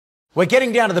We're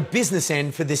getting down to the business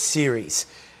end for this series.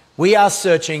 We are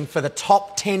searching for the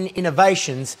top 10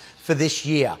 innovations for this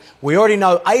year. We already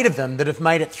know 8 of them that have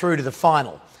made it through to the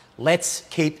final. Let's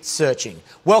keep searching.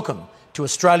 Welcome to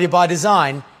Australia by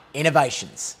Design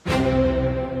Innovations.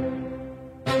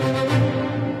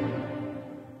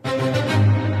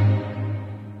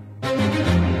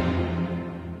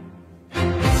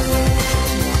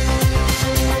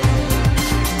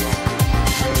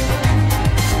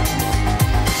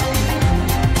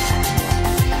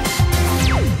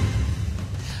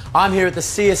 I'm here at the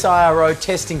CSIRO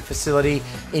testing facility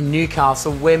in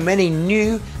Newcastle, where many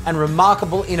new and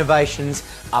remarkable innovations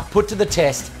are put to the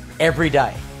test every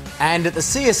day. And at the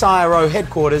CSIRO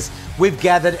headquarters, we've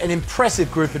gathered an impressive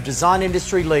group of design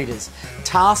industry leaders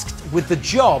tasked with the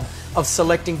job of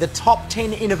selecting the top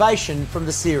 10 innovation from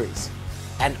the series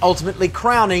and ultimately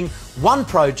crowning one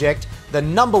project the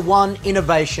 #1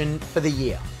 innovation for the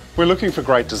year. We're looking for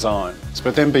great designs,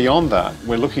 but then beyond that,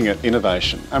 we're looking at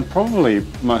innovation and probably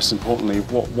most importantly,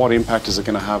 what impact is it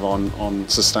going to have on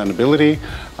sustainability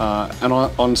and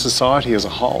on society as a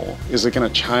whole? Is it going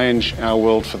to change our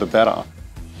world for the better?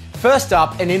 First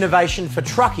up, an innovation for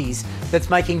truckies that's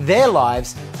making their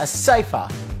lives a safer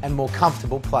and more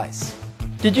comfortable place.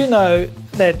 Did you know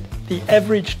that the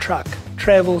average truck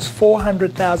travels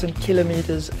 400,000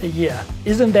 kilometres a year?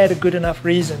 Isn't that a good enough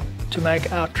reason to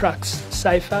make our trucks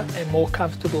safer and more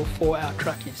comfortable for our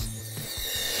truckies?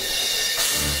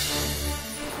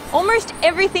 Almost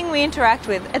everything we interact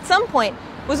with at some point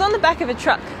was on the back of a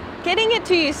truck. Getting it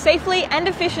to you safely and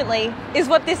efficiently is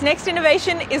what this next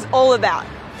innovation is all about.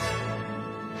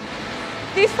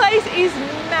 This place is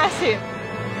massive.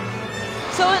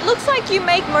 So it looks like you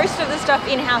make most of the stuff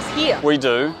in-house here. We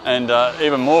do, and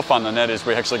even more fun than that is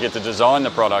we actually get to design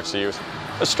the products here.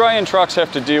 Australian trucks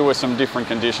have to deal with some different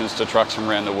conditions to trucks from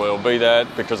around the world, be that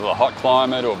because of the hot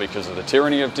climate or because of the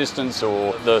tyranny of distance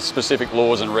or the specific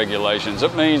laws and regulations.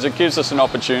 It means it gives us an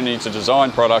opportunity to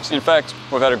design products. In fact,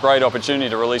 we've had a great opportunity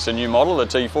to release a new model, the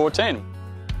T410.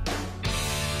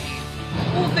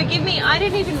 Well, forgive me, I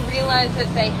didn't even realise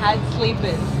that they had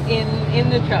sleepers in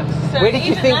the trucks. So where did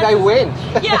you think they went?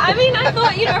 Yeah, I mean, I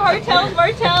thought, hotels,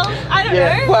 motels, I don't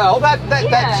know. Well,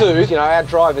 that too. Our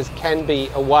drivers can be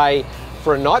away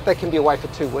for a night, they can be away for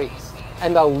 2 weeks,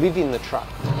 and they'll live in the truck.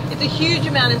 It's a huge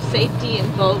amount of safety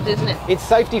involved, isn't it? It's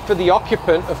safety for the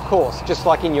occupant, of course, just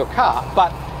like in your car,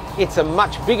 but it's a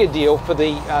much bigger deal for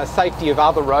the safety of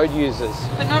other road users.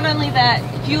 But not only that,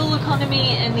 fuel economy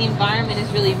and the environment is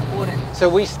really important. So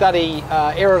we study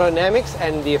aerodynamics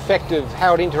and the effect of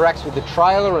how it interacts with the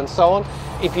trailer and so on.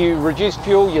 If you reduce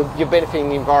fuel, you're benefiting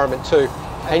the environment too.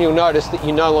 And you'll notice that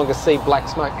you no longer see black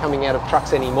smoke coming out of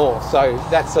trucks anymore. So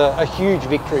that's a huge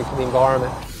victory for the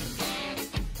environment.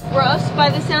 Ross, by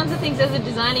the sounds of things as a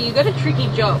designer, you've got a tricky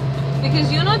job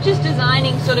because you're not just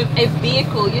designing sort of a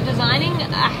vehicle, you're designing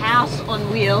a house on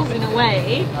wheels in a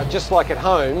way. Just like at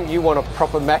home, you want a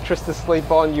proper mattress to sleep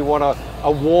on, you want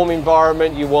a warm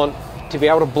environment, you want to be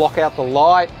able to block out the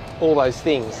light, all those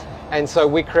things. And so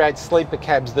we create sleeper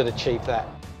cabs that achieve that.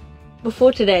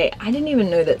 Before today, I didn't even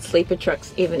know that sleeper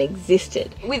trucks even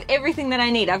existed. With everything that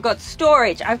I need, I've got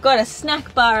storage, I've got a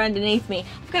snack bar underneath me,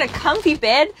 I've got a comfy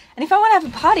bed, and if I want to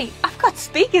have a party, I've got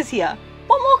speakers here.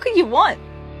 What more could you want?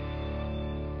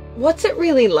 What's it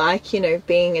really like,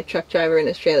 being a truck driver in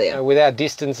Australia? With our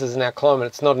distances and our climate,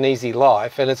 it's not an easy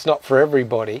life, and it's not for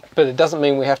everybody, but it doesn't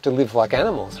mean we have to live like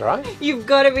animals, right? You've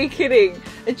got to be kidding.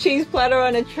 A cheese platter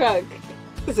on a truck.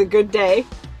 It's a good day.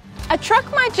 A truck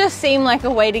might just seem like a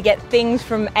way to get things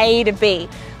from A to B,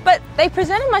 but they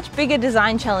present a much bigger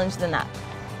design challenge than that.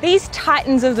 These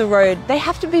titans of the road, they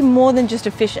have to be more than just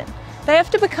efficient. They have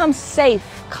to become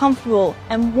safe, comfortable,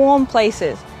 and warm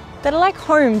places that are like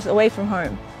homes away from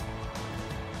home.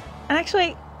 And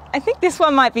actually, I think this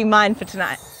one might be mine for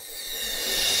tonight.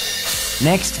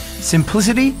 Next,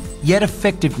 simplicity yet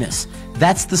effectiveness.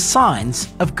 That's the signs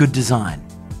of good design.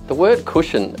 The word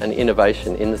cushion and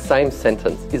innovation in the same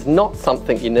sentence is not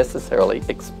something you necessarily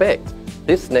expect.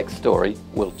 This next story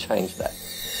will change that.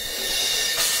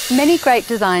 Many great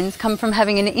designs come from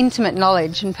having an intimate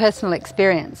knowledge and personal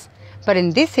experience, but in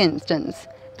this instance,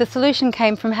 the solution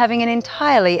came from having an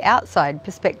entirely outside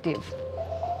perspective.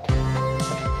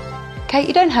 Kate,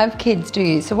 you don't have kids, do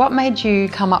you? So what made you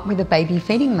come up with a baby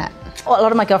feeding mat? Well, a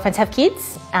lot of my girlfriends have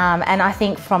kids, and I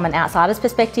think from an outsider's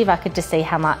perspective, I could just see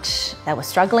how much they were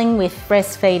struggling with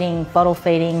breastfeeding, bottle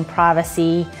feeding,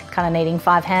 privacy, kind of needing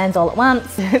 5 hands all at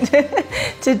once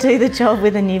to do the job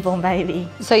with a newborn baby.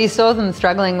 So you saw them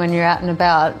struggling when you're out and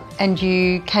about, and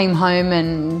you came home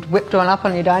and whipped one up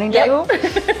on your dining table?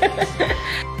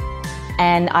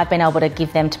 and I've been able to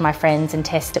give them to my friends and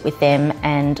test it with them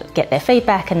and get their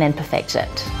feedback and then perfect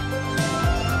it.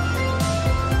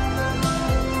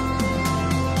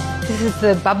 This is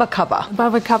the Bubba cover.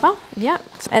 Bubba cover, yeah.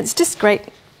 It's just great,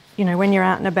 you know, when you're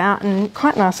out and about, and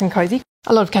quite nice and cosy.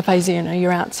 A lot of cafes, you know,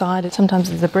 you're outside, sometimes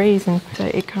there's a breeze, and so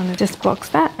it kind of just blocks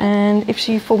that. And if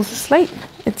she falls asleep,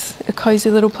 it's a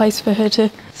cosy little place for her to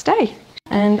stay.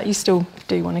 And you still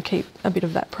do want to keep a bit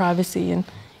of that privacy and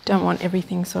don't want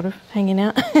everything sort of hanging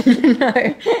out.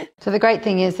 No. So the great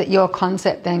thing is that your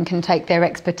concept then can take their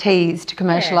expertise to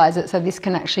commercialise it, so this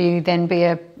can actually then be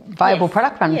a viable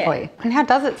product run for you. And how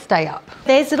does it stay up?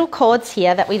 There's little cords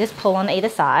here that we just pull on either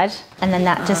side, and then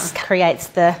that just creates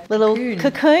the little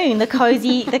cocoon, the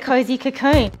cozy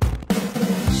cocoon.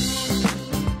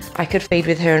 I could feed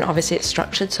with her, and obviously it's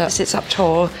structured, so it sits up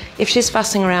tall. If she's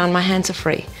fussing around, my hands are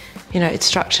free. You know, it's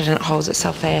structured and it holds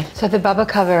itself there. So the Bubba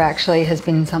cover actually has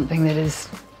been something that has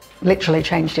literally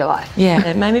changed your life. Yeah,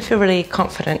 it made me feel really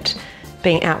confident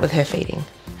being out with her feeding.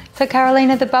 So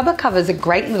Carolina, the Bubba cover is a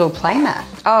great little play mat.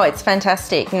 Oh, it's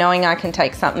fantastic, knowing I can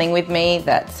take something with me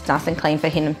that's nice and clean for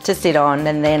him to sit on,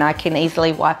 and then I can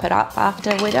easily wipe it up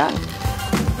after we're done.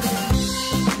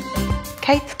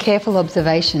 Kate's careful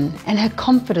observation and her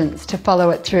confidence to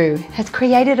follow it through has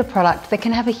created a product that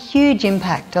can have a huge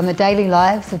impact on the daily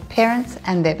lives of parents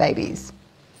and their babies.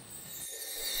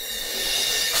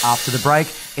 After the break,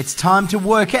 it's time to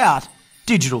work out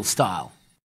digital style.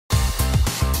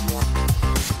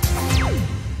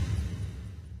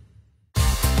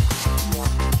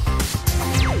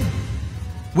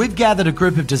 We've gathered a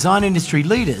group of design industry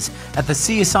leaders at the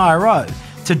CSIRO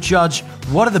to judge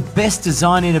what are the best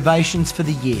design innovations for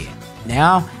the year.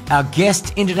 Now, our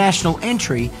guest international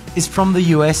entry is from the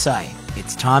USA.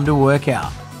 It's time to work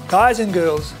out. Guys and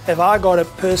girls, have I got a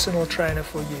personal trainer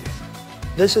for you?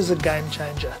 This is a game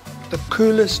changer. The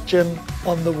coolest gym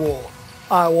on the wall.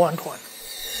 I want one.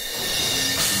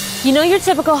 You know your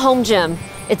typical home gym.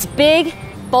 It's big,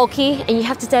 bulky, and you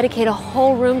have to dedicate a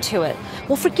whole room to it.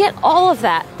 Well, forget all of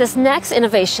that. This next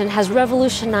innovation has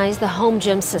revolutionized the home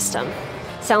gym system.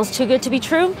 Sounds too good to be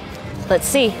true? Let's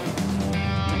see.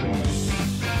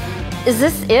 Is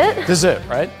this it? This is it,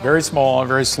 right? Very small,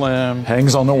 very slim,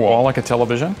 hangs on the wall like a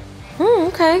television.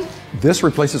 Okay. This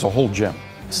replaces a whole gym.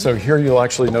 So here you'll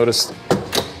actually notice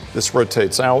this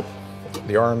rotates out,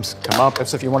 the arms come up.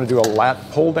 That's if you want to do a lat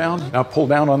pull down. Now pull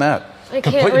down on that. I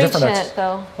can't reach it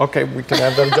though. Okay, we can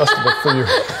have that adjustable for you.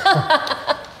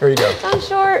 Here you go. I'm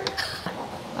short.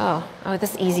 Oh,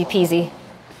 this is easy peasy.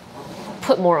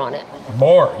 Put more on it.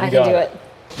 More. I can do it.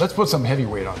 Let's put some heavy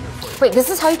weight on there for you. Wait, this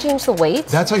is how you change the weight?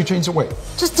 That's how you change the weight.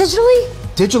 Just digitally?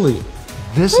 Digitally.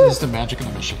 This is the magic of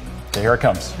the machine. Okay, here it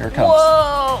comes. Here it comes.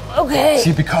 Whoa, okay.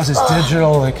 See, because it's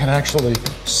digital, it can actually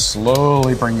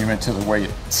slowly bring you into the weight.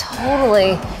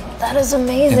 Totally. That is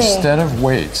amazing. Instead of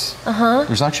weights,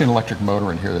 there's actually an electric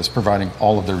motor in here that's providing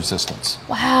all of the resistance.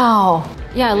 Wow.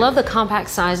 Yeah, I love the compact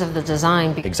size of the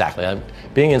design. Exactly.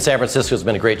 Being in San Francisco has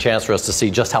been a great chance for us to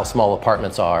see just how small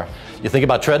apartments are. You think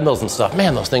about treadmills and stuff,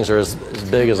 man, those things are as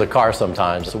big as a car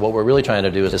sometimes. So what we're really trying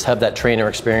to do is just have that trainer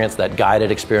experience, that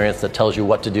guided experience that tells you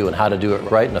what to do and how to do it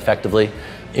right and effectively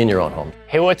in your own home.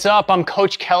 Hey, what's up? I'm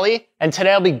Coach Kelly, and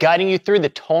today I'll be guiding you through the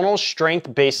tonal strength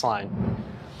baseline.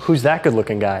 Who's that good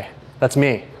looking guy? That's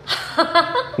me.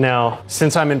 Now,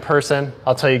 since I'm in person,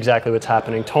 I'll tell you exactly what's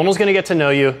happening. Tonal's gonna get to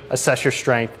know you, assess your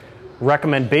strength,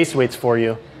 recommend base weights for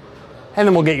you, and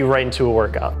then we'll get you right into a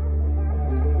workout.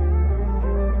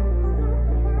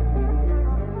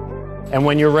 And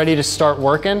when you're ready to start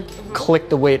working, click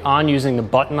the weight on using the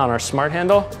button on our smart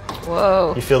handle.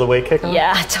 Whoa. You feel the weight kick on?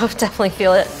 Yeah, I definitely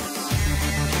feel it.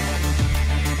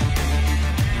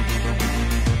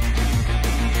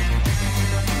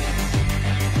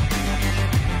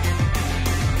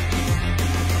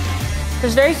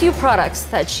 There's very few products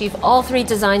that achieve all three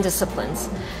design disciplines: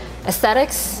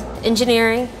 aesthetics,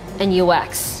 engineering, and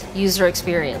UX, user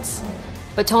experience.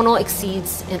 But Tonal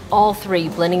exceeds in all three,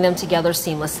 blending them together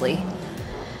seamlessly.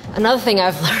 Another thing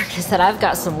I've learned is that I've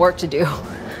got some work to do.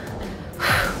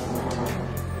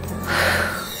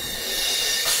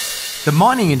 The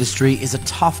mining industry is a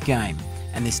tough game,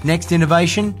 and this next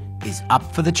innovation is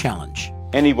up for the challenge.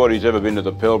 Anybody who's ever been to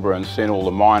the Pilbara and seen all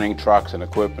the mining trucks and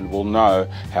equipment will know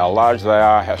how large they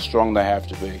are, how strong they have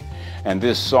to be. And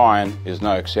this sign is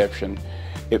no exception.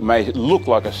 It may look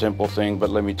like a simple thing, but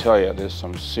let me tell you, there's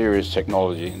some serious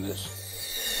technology in this.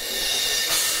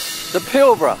 The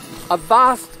Pilbara, a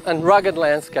vast and rugged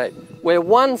landscape where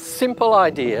one simple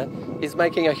idea is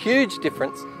making a huge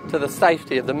difference to the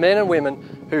safety of the men and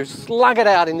women who slug it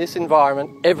out in this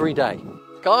environment every day.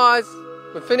 Guys,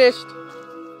 we're finished.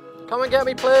 Come and get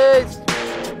me, please.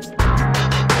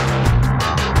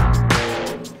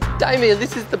 Damien,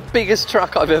 this is the biggest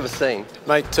truck I've ever seen.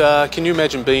 Mate, can you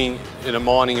imagine being in a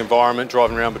mining environment,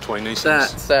 driving around between Nissans? That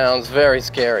sounds very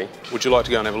scary. Would you like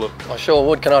to go and have a look? I sure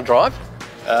would. Can I drive?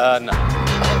 No.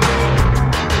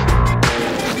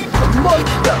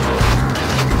 Monster!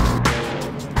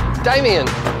 Damien,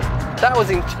 that was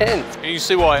intense. You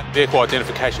see why vehicle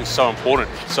identification is so important.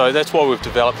 So that's why we've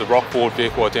developed the Rockboard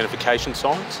vehicle identification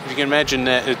signs. If you can imagine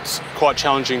that it's quite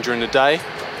challenging during the day,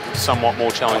 it's somewhat more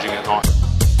challenging at night.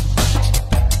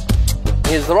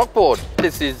 Here's the Rockboard.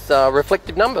 This is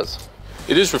reflective numbers.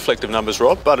 It is reflective numbers,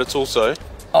 Rob, but it's also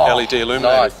LED illuminated.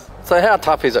 Nice. So how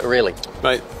tough is it really?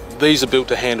 Mate, these are built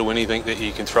to handle anything that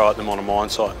you can throw at them on a mine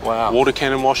site. Wow. Water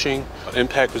cannon washing,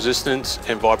 impact resistance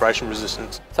and vibration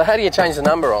resistance. So how do you change the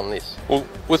number on this? Well,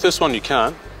 with this one you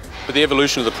can't, but the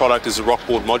evolution of the product is a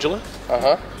Rockboard modular.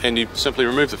 Uh-huh. And you simply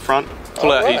remove the front,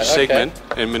 pull out each segment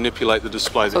and manipulate the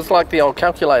display. So it's like the old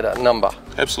calculator number.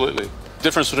 Absolutely.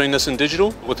 Difference between this and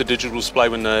digital, with the digital display,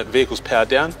 when the vehicle's powered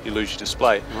down, you lose your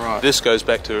display. Right. This goes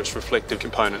back to its reflective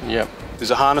component. Yep.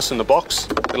 There's a harness in the box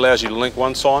that allows you to link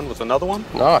one sign with another one.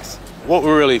 Nice. What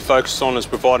we're really focused on is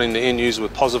providing the end user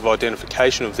with positive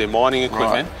identification of their mining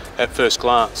equipment at first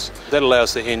glance. That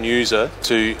allows the end user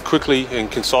to quickly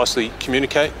and concisely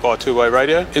communicate via two-way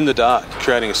radio in the dark,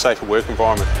 creating a safer work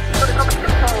environment.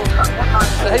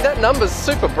 Hey, that number's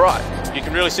super bright. You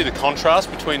can really see the contrast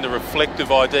between the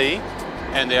reflective ID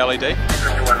and the LED.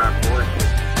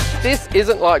 This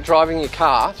isn't like driving your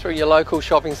car through your local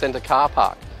shopping centre car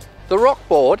park. The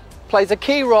Rockboard plays a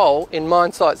key role in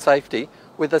mine site safety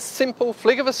with a simple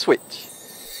flick of a switch.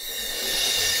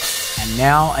 And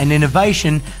now an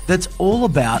innovation that's all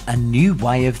about a new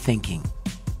way of thinking.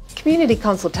 Community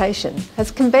consultation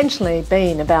has conventionally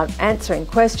been about answering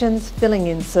questions, filling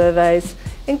in surveys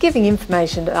and giving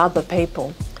information to other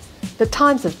people. But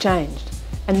times have changed.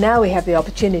 And now we have the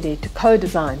opportunity to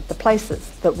co-design the places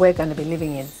that we're going to be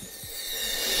living in.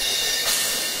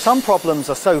 Some problems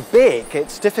are so big,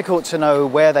 it's difficult to know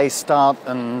where they start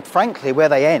and, frankly, where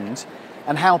they end,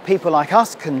 and how people like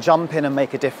us can jump in and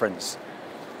make a difference.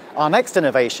 Our next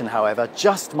innovation, however,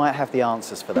 just might have the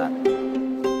answers for that.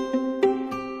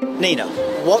 Nina,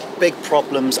 what big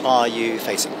problems are you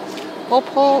facing? Well,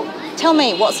 Paul, tell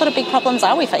me, what sort of big problems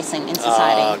are we facing in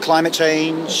society? Climate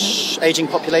change, ageing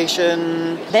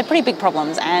population. They're pretty big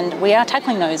problems, and we are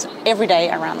tackling those every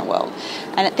day around the world.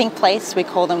 And at Think Place, we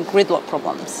call them gridlock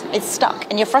problems. It's stuck,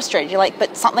 and you're frustrated. You're like,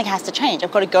 but something has to change.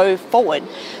 I've got to go forward.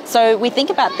 So we think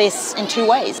about this in two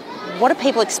ways. What do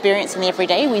people experience in the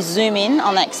everyday? We zoom in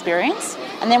on that experience,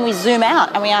 and then we zoom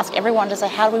out and we ask everyone to say,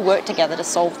 how do we work together to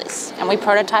solve this? And we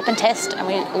prototype and test, and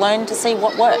we learn to see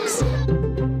what works.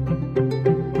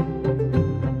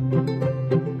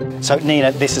 So,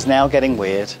 Nina, this is now getting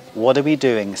weird. What are we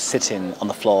doing sitting on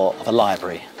the floor of a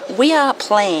library? We are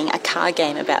playing a card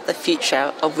game about the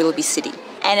future of Willoughby City.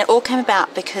 And it all came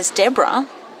about because Deborah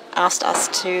asked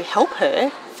us to help her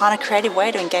find a creative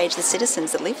way to engage the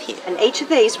citizens that live here. And each of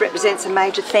these represents a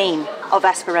major theme of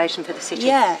aspiration for the city.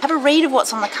 Yeah, have a read of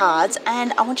what's on the cards,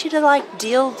 and I want you to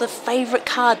deal the favourite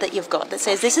card that you've got that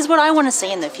says, this is what I want to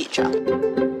see in the future.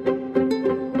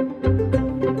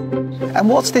 And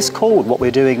what's this called, what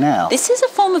we're doing now? This is a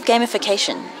form of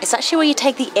gamification. It's actually where you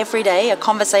take the everyday, a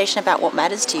conversation about what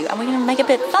matters to you, and we're going to make it a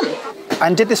bit fun.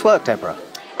 And did this work, Deborah?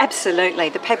 Absolutely.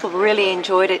 The people really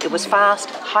enjoyed it. It was fast,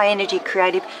 high energy,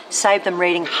 creative, saved them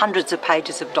reading hundreds of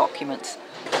pages of documents.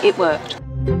 It worked.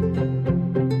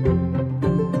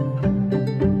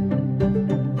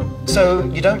 So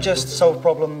you don't just solve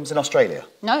problems in Australia?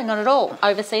 No, not at all.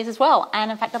 Overseas as well.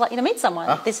 And in fact, I'd like you to meet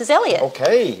someone. This is Elliot.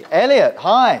 Okay. Elliot,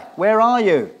 hi. Where are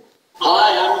you?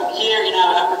 Hi, I'm here in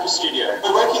our Africa studio.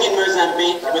 We're working in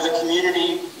Mozambique with a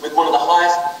community with one of the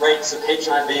highest rates of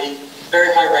HIV,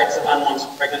 very high rates of unwanted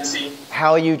pregnancy.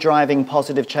 How are you driving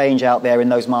positive change out there in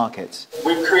those markets?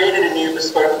 We've created a new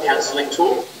bespoke counselling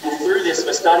tool, and through this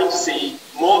we're starting to see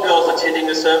more girls attending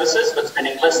the services but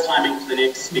spending less time in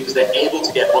clinics because they're able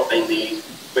to get what they need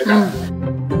quicker.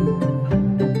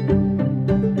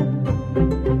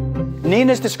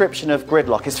 Nina's description of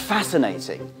gridlock is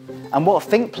fascinating. And what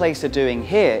Think Place are doing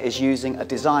here is using a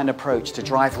design approach to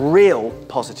drive real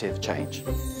positive change.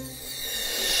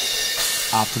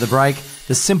 After the break,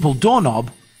 the simple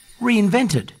doorknob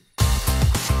reinvented.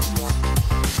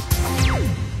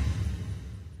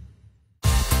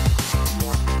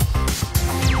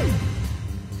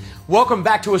 Welcome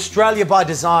back to Australia by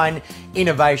Design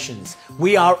Innovations.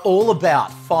 We are all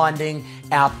about finding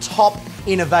our top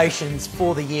innovations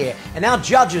for the year, and our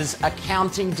judges are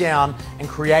counting down and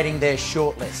creating their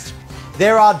shortlist.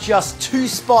 There are just 2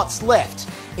 spots left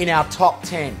in our top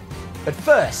 10. But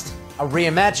first, a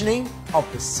reimagining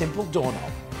of the simple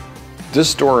doorknob.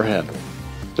 This door handle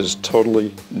is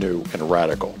totally new and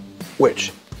radical,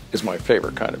 which is my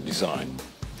favorite kind of design.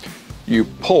 You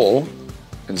pull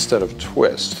instead of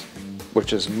twist,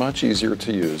 which is much easier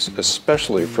to use,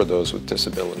 especially for those with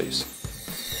disabilities.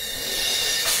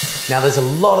 Now, there's a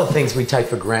lot of things we take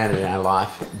for granted in our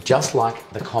life, just like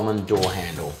the common door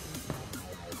handle.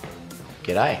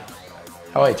 G'day.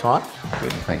 How are you, Twine?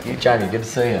 Good, thank you. Jamie, good to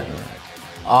see you.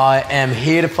 I am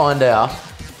here to find out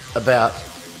about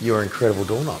your incredible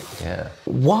doorknob. Yeah.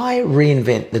 Why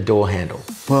reinvent the door handle?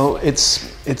 Well,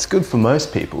 it's good for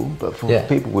most people, but for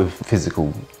people with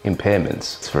physical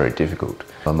impairments, it's very difficult.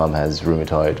 My mum has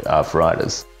rheumatoid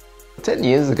arthritis. 10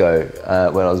 years ago,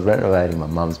 when I was renovating my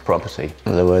mum's property,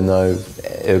 there were no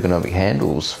ergonomic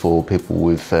handles for people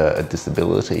with a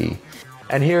disability.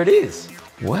 And here it is.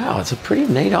 Wow, it's a pretty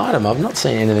neat item. I've not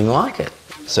seen anything like it.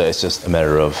 So it's just a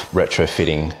matter of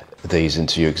retrofitting these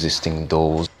into your existing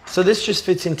doors. So this just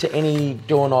fits into any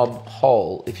doorknob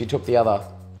hole if you took the other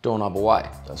doorknob away?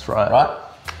 That's right. Right?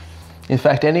 In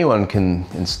fact, anyone can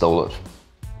install it.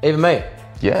 Even me?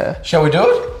 Yeah. Shall we do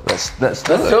it? Let's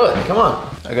do it. Come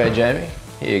on. Okay, Jamie,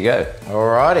 here you go.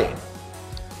 Alrighty.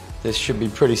 This should be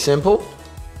pretty simple.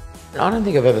 I don't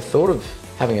think I've ever thought of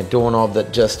having a doorknob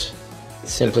that just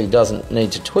simply doesn't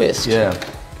need to twist. Yeah.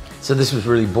 So this was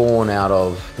really born out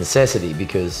of necessity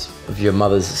because of your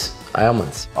mother's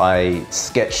ailments. I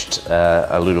sketched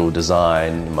a little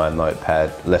design in my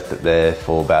notepad, left it there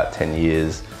for about 10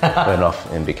 years, went off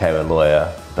and became a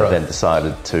lawyer, but then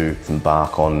decided to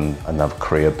embark on another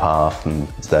career path and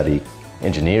study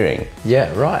engineering.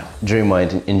 Yeah, right. During my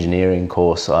engineering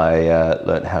course, I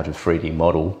learned how to 3D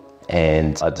model,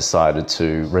 and I decided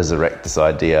to resurrect this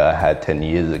idea I had 10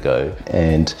 years ago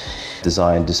and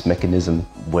designed this mechanism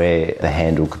where the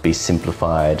handle could be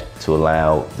simplified to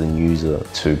allow the user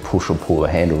to push or pull the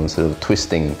handle instead of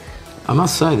twisting. I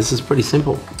must say, this is pretty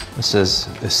simple. This is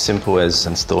as simple as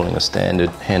installing a standard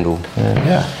handle.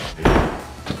 Yeah.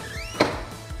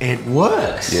 It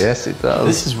works. Yes, it does.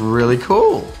 This is really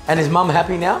cool. And is Mum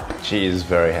happy now? She is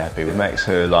very happy. It makes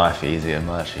her life easier,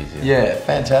 much easier. Yeah,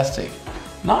 fantastic.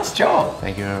 Nice job.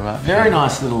 Thank you very much. Very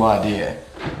nice little idea.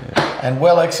 Yeah. And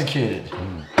well executed.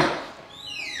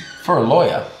 For a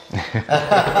lawyer.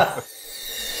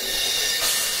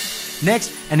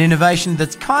 Next, an innovation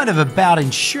that's kind of about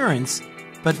insurance,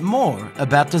 but more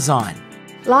about design.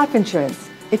 Life insurance.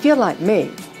 If you're like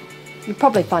me, you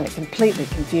probably find it completely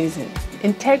confusing.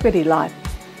 Integrity Life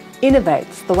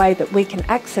innovates the way that we can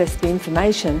access the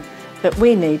information that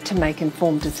we need to make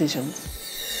informed decisions.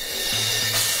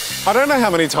 I don't know how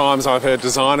many times I've heard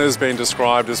designers being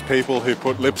described as people who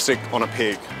put lipstick on a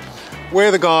pig.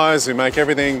 We're the guys who make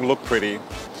everything look pretty.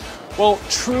 Well,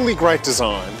 truly great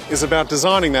design is about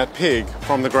designing that pig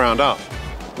from the ground up,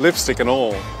 lipstick and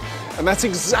all. And that's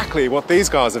exactly what these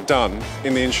guys have done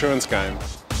in the insurance game.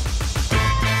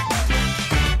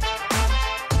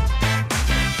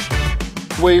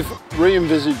 We've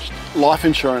re-envisaged life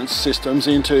insurance systems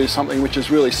into something which is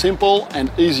really simple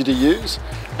and easy to use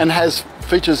and has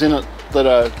features in it that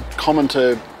are common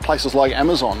to places like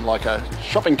Amazon, like a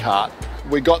shopping cart.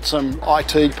 We got some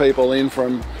IT people in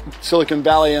from Silicon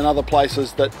Valley and other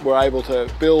places that were able to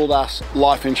build us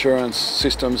life insurance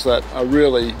systems that are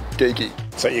really geeky.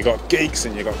 So you've got geeks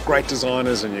and you've got great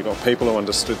designers and you've got people who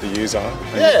understood the user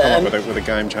and come up with a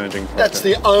game-changing product. That's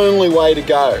the only way to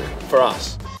go for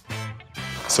us.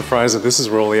 So Fraser, this is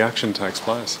where all the action takes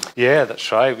place. Yeah,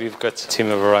 that's right. We've got a team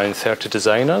of around 30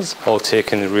 designers, all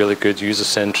taking the really good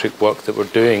user-centric work that we're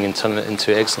doing and turning it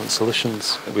into excellent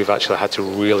solutions. We've actually had to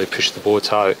really push the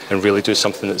boat out and really do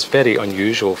something that's very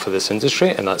unusual for this industry,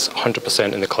 and that's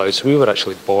 100% in the cloud. So we were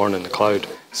actually born in the cloud.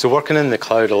 So working in the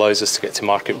cloud allows us to get to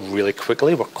market really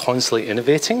quickly. We're constantly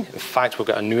innovating. In fact, we've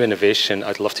got a new innovation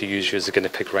I'd love to use you as a guinea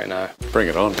pig right now. Bring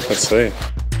it on, let's see.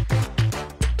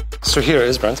 So here it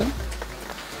is, Brenton.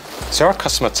 So our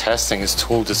customer testing has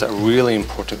told us that a really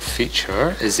important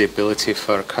feature is the ability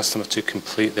for a customer to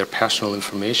complete their personal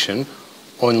information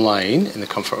online in the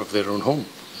comfort of their own home.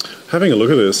 Having a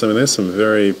look at this, I mean, there's some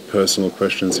very personal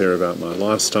questions here about my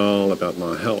lifestyle, about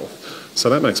my health. So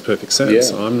that makes perfect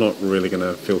sense. Yeah. I'm not really going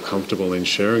to feel comfortable in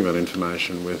sharing that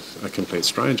information with a complete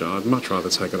stranger. I'd much rather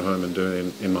take it home and do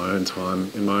it in my own time,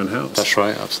 in my own house. That's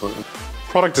right, absolutely.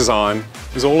 Product design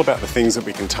is all about the things that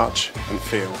we can touch and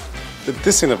feel. But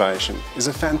this innovation is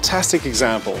a fantastic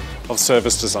example of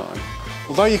service design.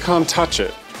 Although you can't touch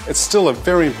it, it's still a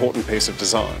very important piece of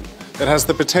design that has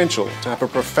the potential to have a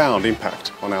profound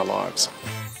impact on our lives.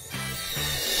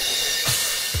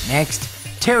 Next,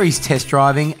 Terry's test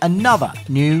driving another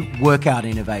new workout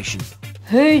innovation.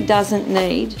 Who doesn't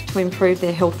need to improve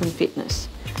their health and fitness?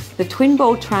 The Twin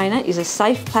Ball Trainer is a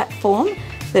safe platform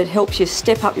that helps you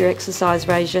step up your exercise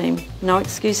regime. No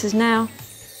excuses now.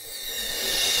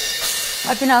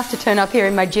 I've been asked to turn up here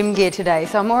in my gym gear today,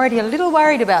 so I'm already a little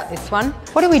worried about this one.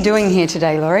 What are we doing here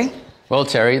today, Laurie? Well,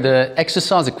 Terry, the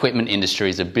exercise equipment industry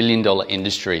is a billion-dollar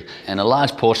industry, and a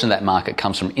large portion of that market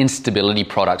comes from instability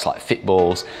products like fit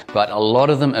balls, but a lot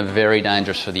of them are very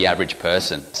dangerous for the average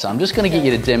person. So I'm just going to get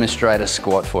you to demonstrate a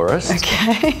squat for us.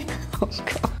 Okay. Oh,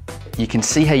 God. You can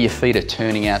see how your feet are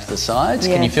turning out to the sides.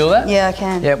 Yes. Can you feel that? Yeah, I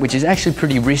can. Yeah, which is actually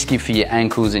pretty risky for your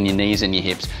ankles and your knees and your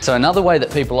hips. So another way that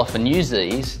people often use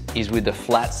these is with the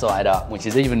flat side up, which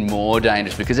is even more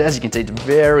dangerous because, as you can see, it's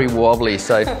very wobbly.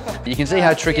 So you can see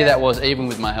how tricky that was even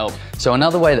with my help. So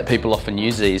another way that people often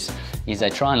use these is they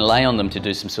try and lay on them to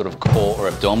do some sort of core or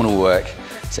abdominal work.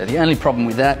 So the only problem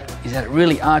with that is that it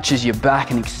really arches your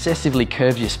back and excessively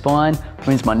curves your spine, which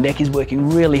means my neck is working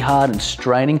really hard and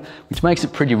straining, which makes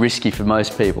it pretty risky for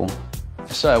most people.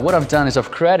 So what I've done is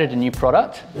I've created a new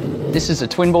product. This is a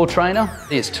Twin Ball Trainer.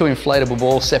 It's 2 inflatable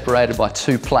balls separated by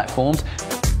 2 platforms.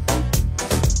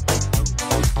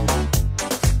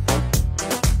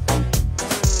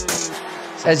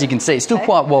 As you can see, it's still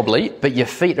quite wobbly, but your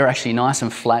feet are actually nice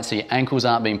and flat, so your ankles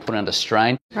aren't being put under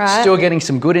strain. Right. Still getting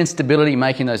some good instability,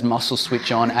 making those muscles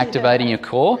switch on, activating your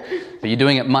core, but you're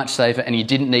doing it much safer, and you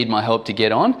didn't need my help to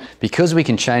get on. Because we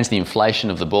can change the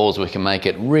inflation of the balls, we can make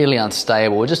it really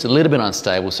unstable, or just a little bit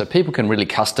unstable, so people can really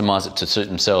customize it to suit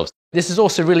themselves. This is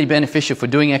also really beneficial for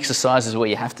doing exercises where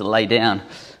you have to lay down.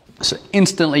 So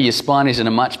instantly your spine is in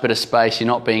a much better space, you're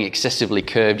not being excessively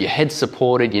curved, your head's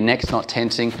supported, your neck's not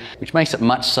tensing, which makes it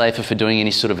much safer for doing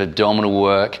any sort of abdominal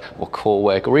work or core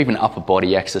work or even upper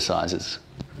body exercises.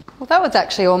 Well, that was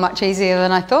actually all much easier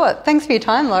than I thought. Thanks for your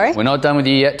time, Laurie. We're not done with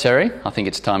you yet, Terry. I think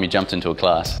it's time you jumped into a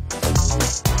class.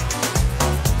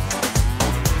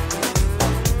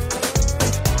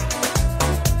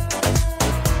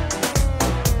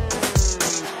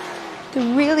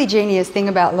 The really genius thing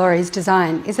about Laurie's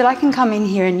design is that I can come in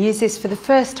here and use this for the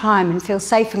first time and feel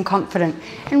safe and confident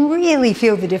and really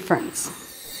feel the difference.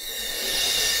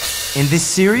 In this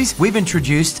series, we've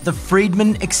introduced the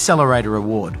Friedman Accelerator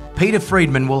Award. Peter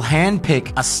Friedman will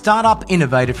handpick a startup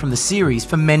innovator from the series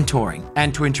for mentoring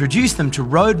and to introduce them to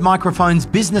Rode Microphone's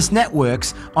business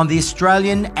networks on the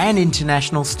Australian and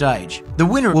international stage. The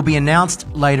winner will be announced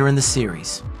later in the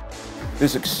series.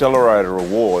 This Accelerator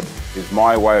Award is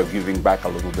my way of giving back a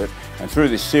little bit, and through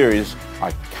this series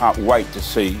I can't wait to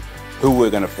see who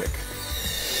we're going to pick.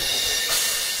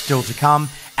 Still to come,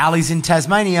 Ali's in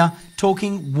Tasmania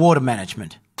talking water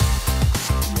management.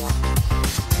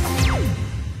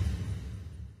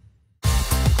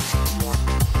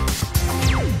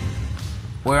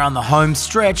 We're on the home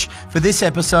stretch for this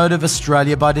episode of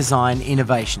Australia by Design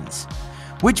Innovations.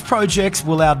 Which projects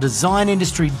will our design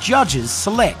industry judges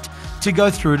select to go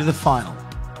through to the final?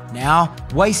 Now,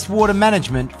 wastewater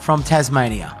management from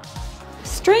Tasmania.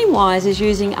 Streamwise is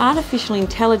using artificial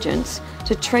intelligence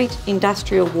to treat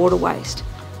industrial water waste.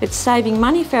 It's saving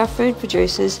money for our food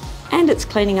producers and it's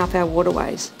cleaning up our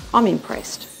waterways. I'm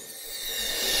impressed.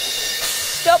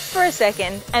 Stop for a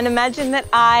second and imagine that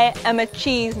I am a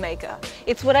cheese maker.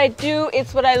 It's what I do,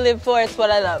 it's what I live for, it's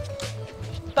what I love.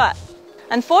 But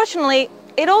unfortunately,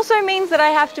 it also means that I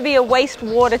have to be a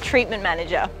wastewater treatment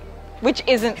manager, which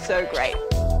isn't so great.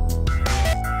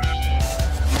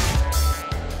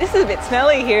 This is a bit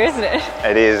smelly here, isn't it?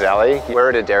 It is, Ali. We're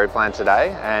at a dairy plant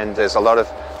today and there's a lot of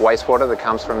wastewater that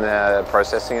comes from the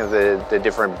processing of the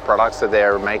different products that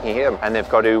they're making here, and they've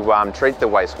got to treat the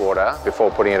wastewater before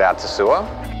putting it out to sewer.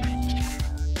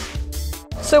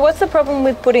 So what's the problem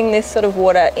with putting this sort of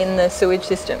water in the sewage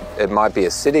system? It might be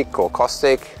acidic or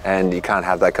caustic, and you can't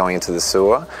have that going into the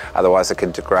sewer. Otherwise it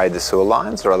could degrade the sewer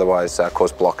lines or otherwise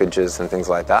cause blockages and things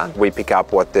like that. We pick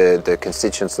up what the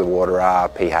constituents of the water are,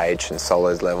 pH and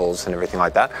solid levels and everything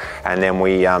like that, and then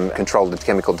we control the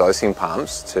chemical dosing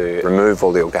pumps to remove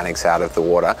all the organics out of the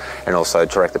water and also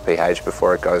direct the pH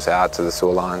before it goes out to the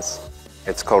sewer lines.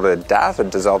 It's called a DAF, a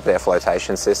dissolved air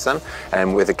flotation system,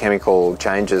 and with the chemical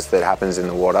changes that happens in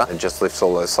the water, it just lifts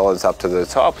all those solids up to the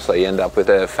top, so you end up with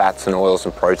the fats and oils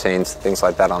and proteins, things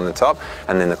like that on the top,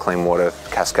 and then the clean water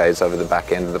cascades over the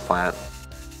back end of the plant.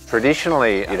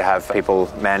 Traditionally, you'd have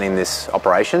people manning this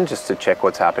operation just to check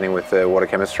what's happening with the water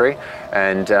chemistry,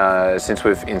 and since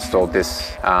we've installed this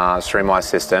Streamwise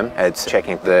system, it's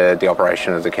checking the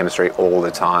operation of the chemistry all the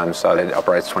time, so it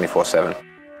operates 24/7.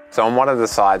 So on one of the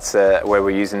sites where we're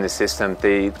using this system,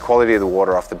 the quality of the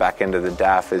water off the back end of the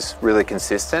DAF is really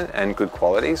consistent and good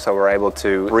quality, so we're able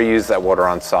to reuse that water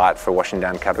on site for washing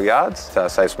down cattle yards, so it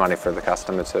saves money for the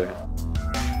customer too.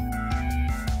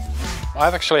 I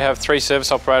actually have 3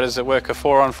 service operators that work a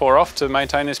 4-on 4-off to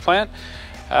maintain this plant.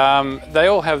 They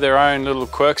all have their own little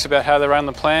quirks about how they run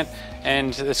the plant,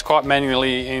 and it's quite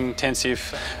manually intensive.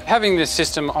 Having this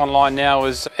system online now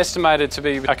is estimated to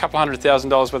be a couple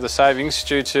 $100,000 worth of savings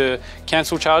due to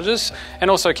council charges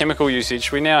and also chemical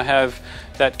usage. We now have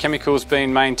that chemicals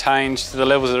being maintained to the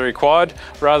levels that are required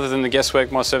rather than the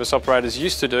guesswork my service operators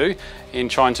used to do in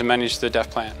trying to manage the DAF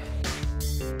plant.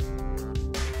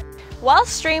 While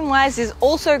Streamwise is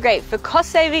also great for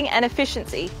cost saving and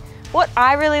efficiency, what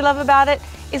I really love about it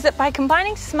is that by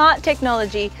combining smart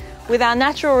technology with our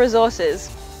natural resources,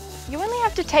 you only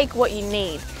have to take what you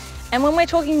need. And when we're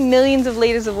talking millions of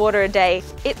litres of water a day,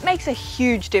 it makes a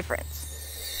huge difference.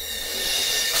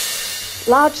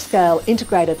 Large-scale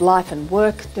integrated life and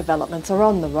work developments are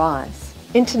on the rise.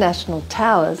 International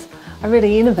towers are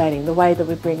really innovating the way that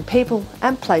we bring people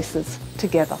and places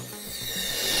together.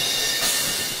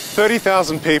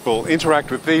 30,000 people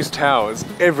interact with these towers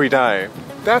every day.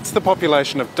 That's the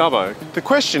population of Dubbo. The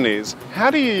question is, how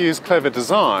do you use clever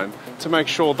design to make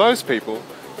sure those people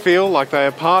feel like they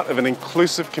are part of an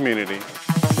inclusive community?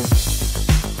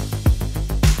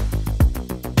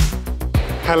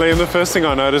 Hey Liam, the first thing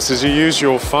I noticed is you use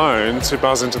your phone to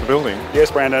buzz into the building.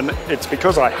 Yes, Brandon, it's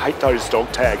because I hate those dog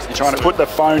tags. You're trying to put the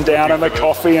phone down and the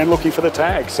coffee and looking for the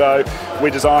tag. So we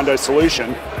designed a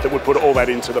solution that would put all that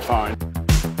into the phone.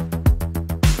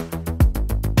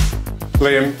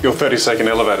 Liam, your 30-second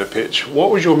elevator pitch. What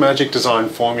was your magic design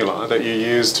formula that you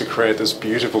used to create this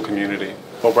beautiful community?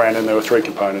 Well, Brandon, there were 3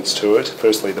 components to it.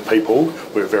 Firstly, the people.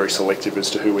 We were very selective as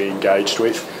to who we engaged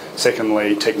with.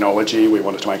 Secondly, technology. We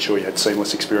wanted to make sure you had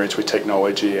seamless experience with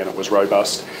technology and it was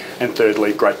robust. And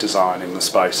thirdly, great design in the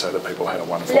space so that people had a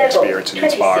wonderful experience and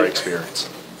inspiring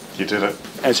experience. You did it.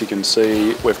 As you can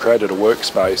see, we've created a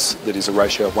workspace that is a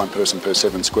ratio of 1 person per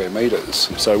 7 square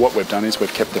metres. So what we've done is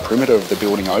we've kept the perimeter of the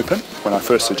building open. When I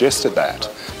first suggested that,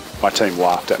 my team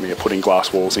laughed at me at putting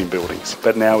glass walls in buildings.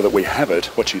 But now that we have it,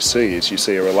 what you see is you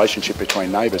see a relationship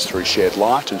between neighbours through shared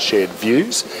light and shared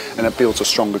views, and it builds a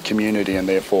stronger community and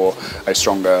therefore a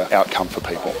stronger outcome for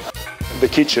people. The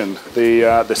kitchen,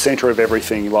 the centre of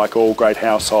everything, like all great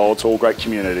households, all great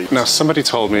communities. Now, somebody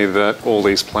told me that all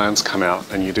these plants come out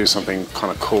and you do something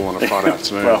kind of cool on a Friday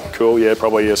afternoon. Well, cool, yeah,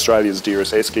 probably Australia's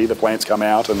dearest esky. The plants come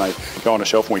out and they go on a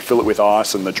shelf and we fill it with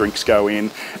ice and the drinks go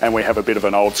in and we have a bit of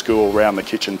an old school round the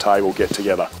kitchen table get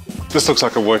together. This looks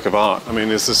like a work of art. I mean,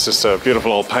 is this just a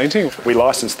beautiful old painting? We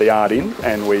license the art in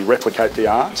and we replicate the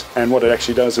art, and what it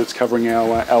actually does, it's covering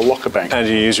our locker bank. And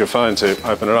you use your phone to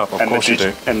open it up, of course you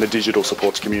do. And the digital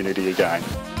supports community again.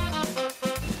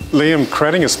 Liam,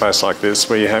 creating a space like this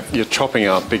where you're chopping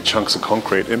out big chunks of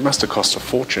concrete, it must have cost a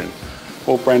fortune.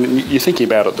 Well, Brandon, you're thinking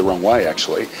about it the wrong way,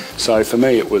 actually. So for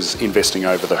me, it was investing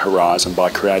over the horizon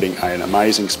by creating an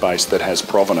amazing space that has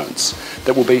provenance,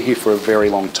 that will be here for a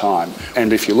very long time.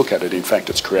 And if you look at it, in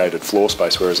fact, it's created floor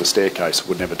space, whereas a staircase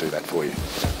would never do that for you.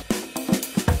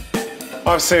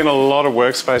 I've seen a lot of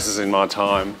workspaces in my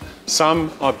time.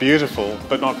 Some are beautiful,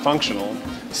 but not functional.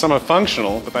 Some are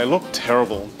functional, but they look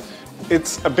terrible.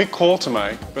 It's a big call to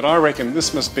make, but I reckon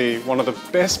this must be one of the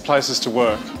best places to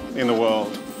work in the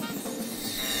world.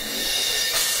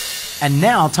 And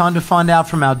now, time to find out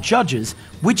from our judges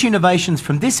which innovations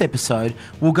from this episode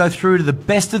will go through to the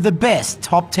best of the best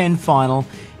top 10 final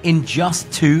in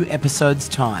just 2 episodes'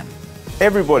 time.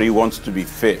 Everybody wants to be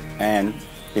fit, and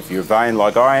if you're vain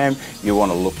like I am, you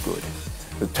want to look good.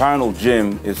 The Tonal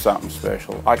Gym is something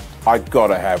special. I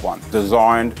gotta have one.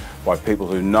 Designed by people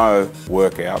who know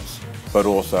workouts, but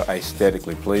also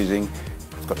aesthetically pleasing.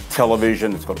 It's got a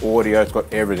television, it's got audio, it's got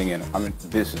everything in it. I mean,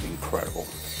 this is incredible.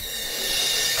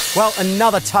 Well,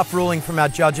 another tough ruling from our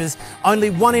judges. Only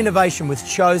one innovation was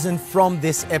chosen from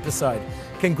this episode.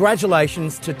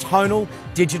 Congratulations to Tonal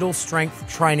Digital Strength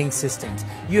Training Systems.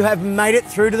 You have made it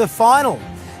through to the final.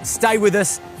 Stay with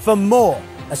us for more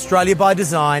Australia by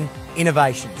Design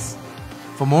innovations.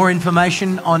 For more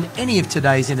information on any of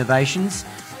today's innovations,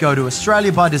 go to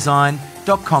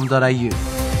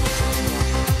australiabydesign.com.au.